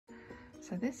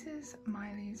So this is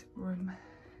Mylee's room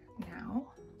now.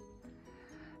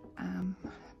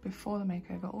 Before the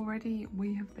makeover, already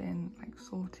we have been like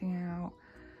sorting out,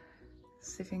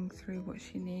 sifting through what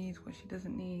she needs, what she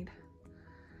doesn't need.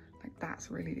 Like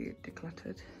that's really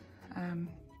decluttered.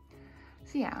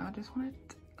 So yeah, I just wanted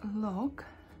to log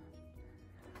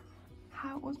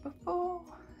how it was before,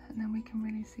 and then we can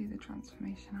really see the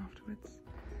transformation afterwards.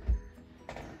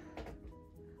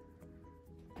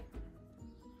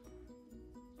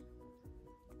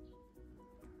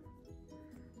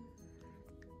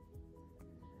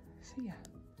 So yeah,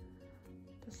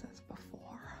 this is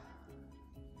before.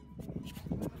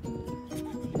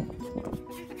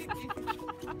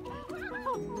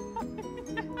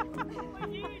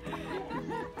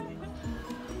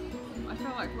 I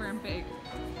feel like we're in Big,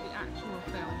 the actual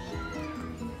film.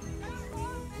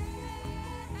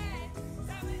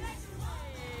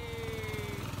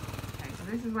 Okay, so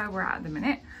this is where we're at the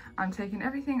minute. I'm taking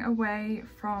everything away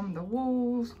from the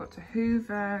walls, got to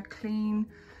hoover, clean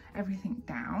everything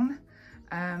down.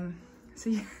 So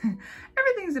yeah,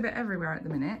 everything's a bit everywhere at the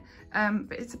minute,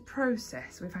 but it's a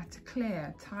process. We've had to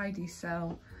clear, tidy,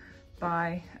 sell,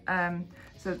 buy.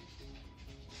 So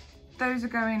those are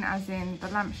going as in the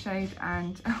lampshade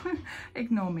and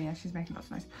ignore Mia, she's making lots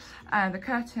of noise. The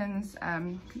curtains,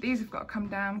 these have got to come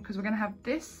down because we're going to have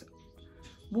this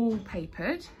wall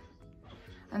papered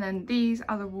and then these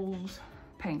other walls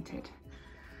painted.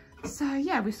 So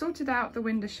yeah, we sorted out the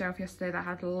window shelf yesterday that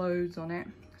had loads on it.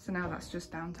 So now that's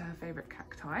just down to her favourite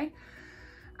cacti.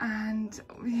 And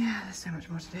yeah, there's so much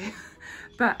more to do.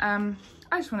 But I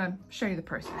just want to show you the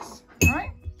process, all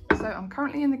right? So I'm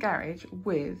currently in the garage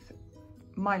with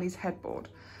Mylee's headboard.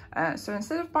 So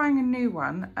instead of buying a new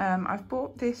one, I've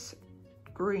bought this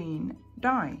green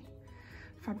dye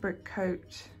fabric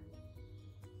coat,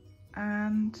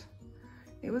 and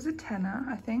it was a tenner,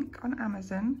 I think, on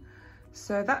Amazon.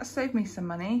 So that saved me some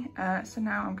money. So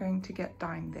now I'm going to get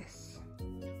dyeing this.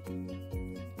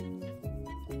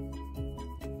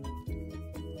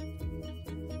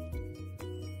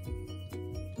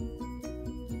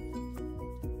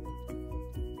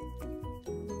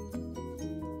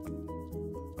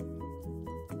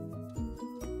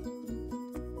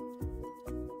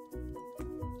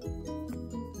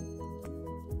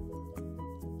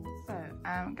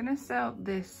 I'm gonna sell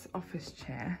this office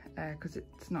chair because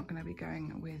it's not gonna be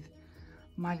going with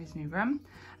Mylee's new room.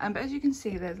 But as you can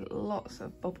see, there's lots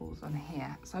of bubbles on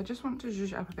here. So I just want to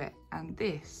zhuzh it up a bit, and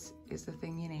this is the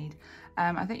thing you need.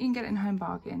 I think you can get it in Home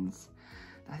Bargains.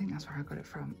 I think that's where I got it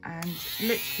from. And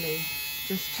literally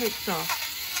just takes off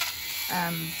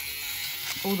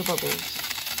all the bubbles.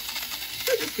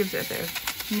 So it just gives it a bit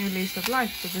of new lease of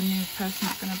life for the new person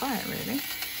that's gonna buy it, really.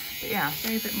 But yeah, I'll show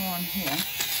you a bit more on here.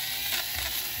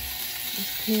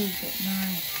 Just clears it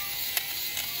nice.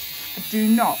 Do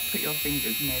not put your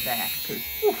fingers near there because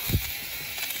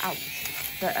ouch.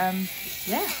 But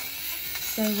yeah,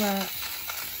 so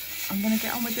I'm gonna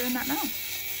get on with doing that now.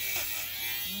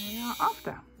 There we are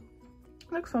after.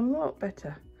 Looks a lot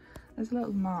better. There's a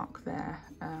little mark there,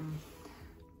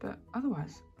 but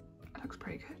otherwise it looks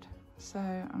pretty good. So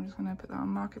I'm just gonna put that on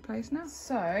Marketplace now.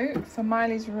 So for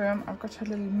Mylee's room, I've got a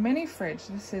little mini fridge.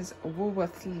 This is a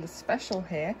Woolworths little special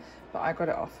here, but I got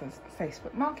it off of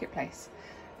Facebook Marketplace.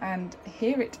 And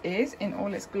here it is in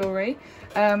all its glory.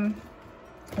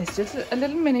 It's just a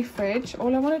little mini fridge.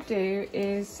 All I want to do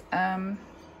is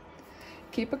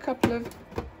keep a couple of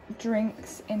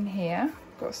drinks in here.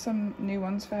 Got some new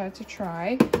ones for her to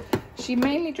try. She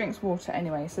mainly drinks water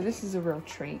anyway, so this is a real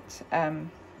treat.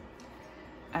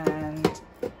 And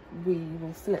we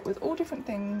will fill it with all different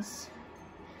things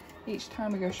each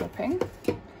time we go shopping.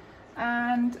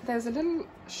 And there's a little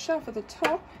shelf at the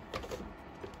top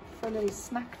for a little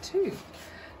snack too.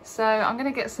 So I'm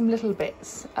going to get some little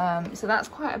bits. So that's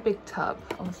quite a big tub.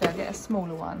 Obviously I'll get a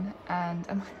smaller one, and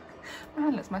my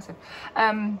hand looks massive.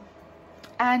 And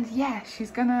yeah, she's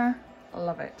gonna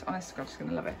love it. Honest to God, she's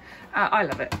gonna love it. I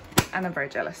love it, and I'm very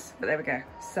jealous, but there we go.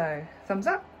 So thumbs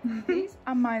up. These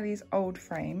are Mylee's old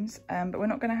frames, but we're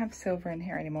not gonna have silver in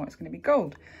here anymore. It's gonna be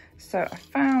gold. So I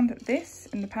found this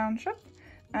in the pound shop,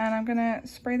 and I'm gonna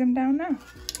spray them down now.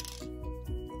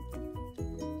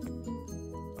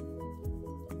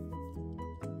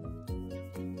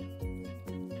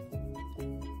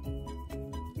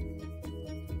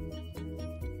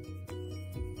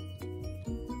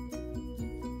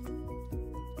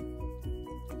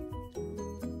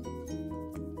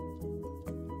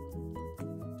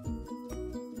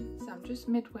 Just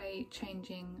midway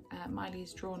changing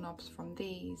Mylee's drawer knobs from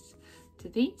these to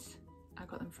these. I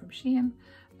got them from Shein.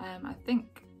 I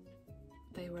think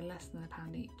they were less than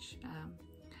 £1 each.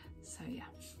 So So yeah,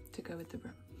 to go with the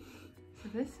room. So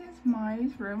this is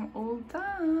Mylee's room all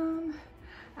done.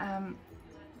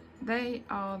 They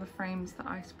are the frames that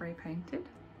I spray painted.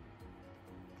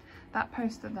 That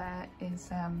poster there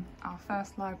is our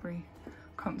first library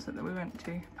concert that we went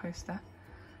to poster.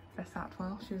 Best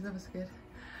Atwell, she was ever so good.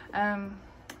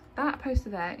 That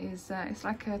poster there is it's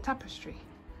like a tapestry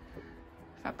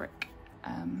fabric,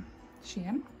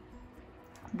 Shein.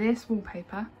 This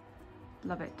wallpaper,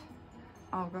 love it,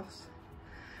 Argos.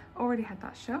 Already had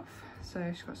that shelf, so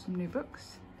she's got some new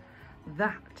books.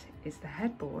 That is the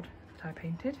headboard that I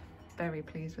painted. Very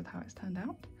pleased with how it's turned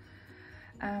out.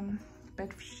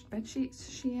 Bed sheets,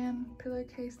 Shein.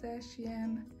 Pillowcase there,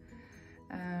 Shein.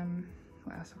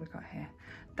 What else have we got here?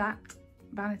 That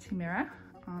vanity mirror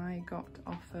I got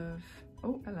off of,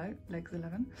 oh hello, Legs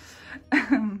 11.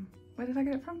 Where did I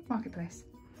get it from? Marketplace.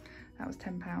 That was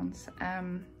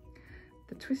 £10.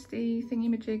 The twisty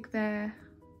thingy-majig there,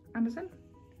 Amazon.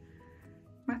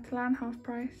 Matalan, half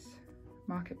price.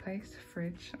 Marketplace.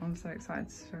 Fridge. I'm so excited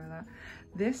to show that.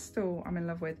 This stool I'm in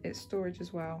love with. It's storage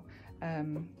as well.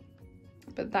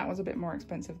 But that was a bit more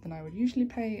expensive than I would usually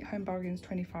pay. Home Bargains,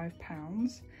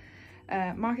 £25.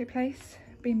 Marketplace,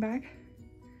 beanbag,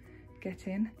 get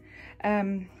in.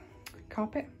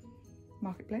 Carpet,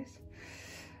 Marketplace.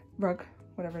 Rug,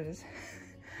 whatever it is.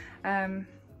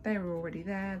 They were already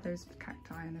there, those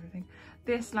cacti and everything.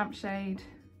 This lampshade,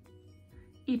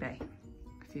 eBay,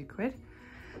 a few quid.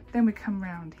 Then we come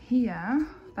round here,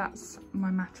 that's my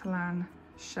Matalan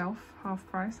shelf, half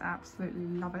price, absolutely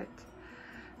love it.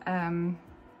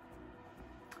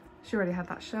 She already had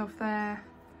that shelf there,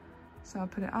 so I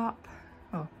put it up.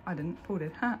 Oh, I didn't, Paul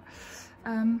did.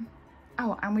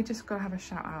 Oh, and we just got to have a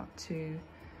shout out to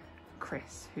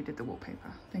Chris, who did the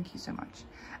wallpaper. Thank you so much.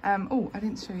 Oh, I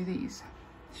didn't show you these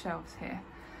shelves here.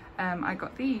 I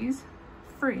got these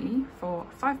free for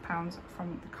 £5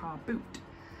 from the car boot.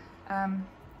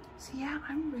 So yeah,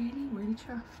 I'm really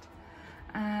chuffed.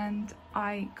 And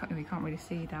we can't really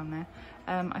see down there.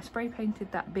 I spray painted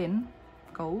that bin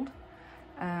gold,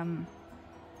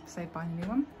 saved by a new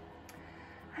one.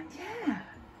 And yeah,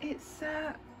 it's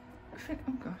oh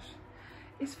gosh,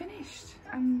 it's finished,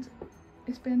 and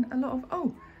it's been a lot of,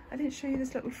 oh, I didn't show you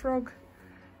this little frog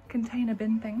container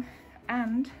bin thing,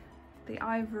 and the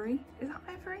ivory, is that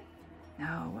ivory?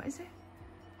 No, what is it?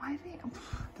 Ivy? Oh,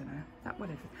 I don't know, that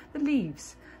whatever. The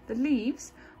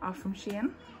leaves are from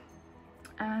Shein,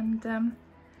 and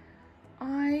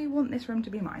I want this room to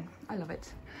be mine. I love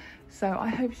it, so I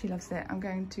hope she loves it. I'm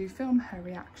going to film her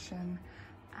reaction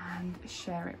and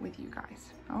share it with you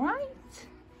guys. All right,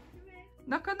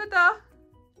 knock on the door,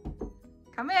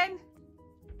 come in.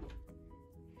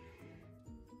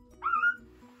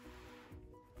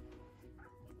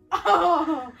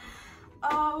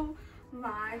 Oh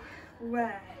my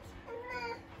word.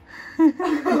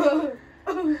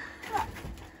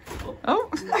 Oh,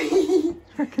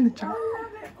 back in the jar.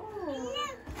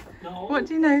 No. What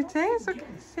do you notice? I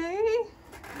can see.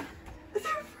 Is it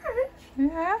fresh?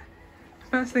 Yeah.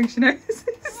 First thing she notices.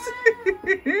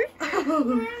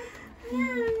 No.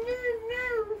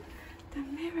 The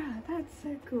mirror, that's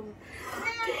so cool.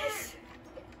 This.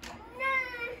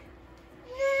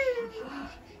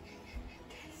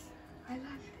 This. I like it.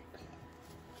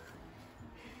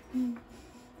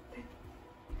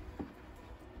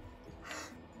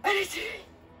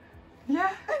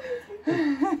 Yeah.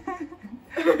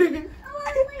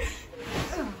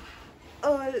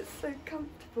 Oh, it's so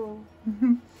comfortable.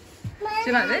 Do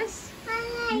you like this?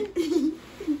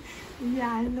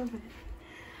 Yeah, I love it.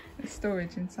 There's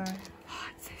storage inside. Oh,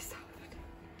 it's so soft.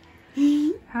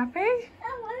 Happy?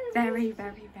 Very,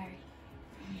 very, very.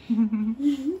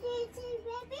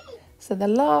 So the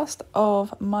last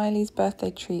of Mylee's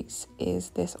birthday treats is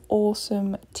this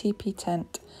awesome teepee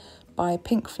tent by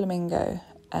Pink Flamingo.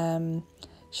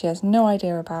 She has no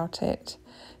idea about it.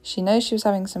 She knows she was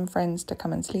having some friends to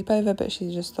come and sleep over, but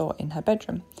she just thought in her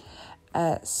bedroom.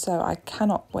 So I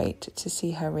cannot wait to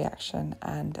see her reaction,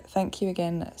 and thank you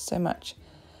again so much,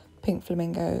 Pink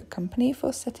Flamingo Company,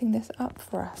 for setting this up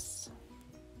for us.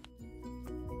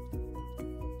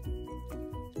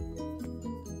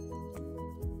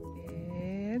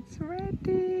 It's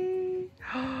ready.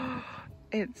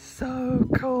 It's so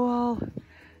cool.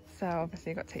 So obviously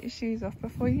you've got to take your shoes off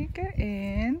before you get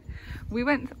in. We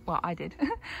went, well, I did.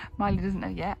 Mylee doesn't know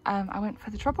yet. I went for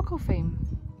the tropical theme,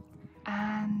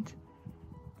 and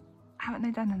haven't they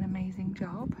done an amazing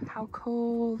job? How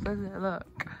cool does it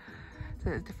look? So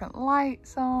there's different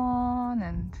lights on,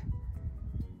 and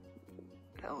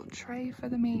little tray for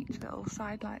the meat, little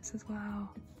side lights as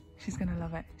well. She's gonna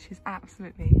love it. She's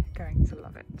absolutely going to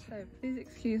love it. So please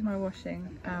excuse my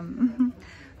washing,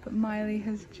 but Mylee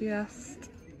has just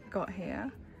got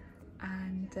here,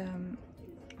 and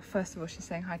first of all she's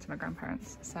saying hi to my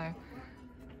grandparents, so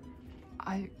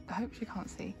I hope she can't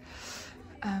see,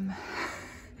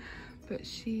 but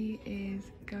she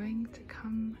is going to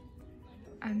come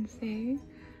and see.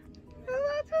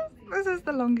 This is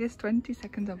the longest 20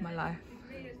 seconds of my life.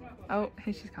 Oh,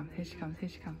 here she comes, here she comes, here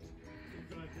she comes.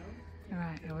 All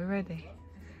right, are we ready?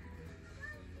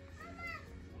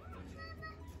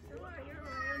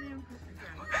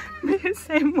 Mia's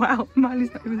saying wow,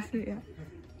 Mylee's not even asleep yet.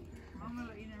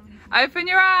 Open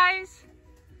your eyes!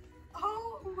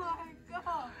 Oh my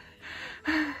god!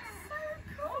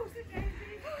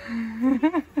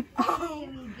 Oh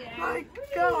my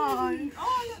god!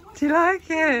 Do you like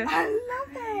it? I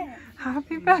love it!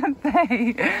 Happy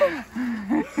birthday!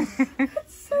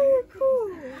 That's so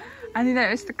cool! And you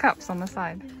notice the cups on the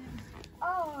side?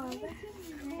 Oh,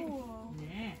 that's cool!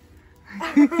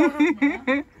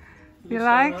 You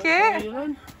like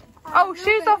it? Oh,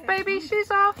 shoes off, baby,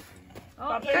 shoes off!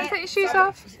 Oh, Go and take your shoes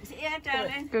off. Yeah,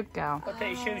 darling. Good girl. I'll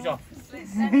take your shoes off.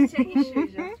 Let me take your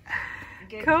shoes off.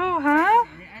 Cool, huh?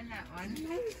 And that one.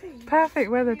 Amazing!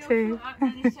 Perfect weather too. Up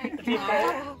and it's okay.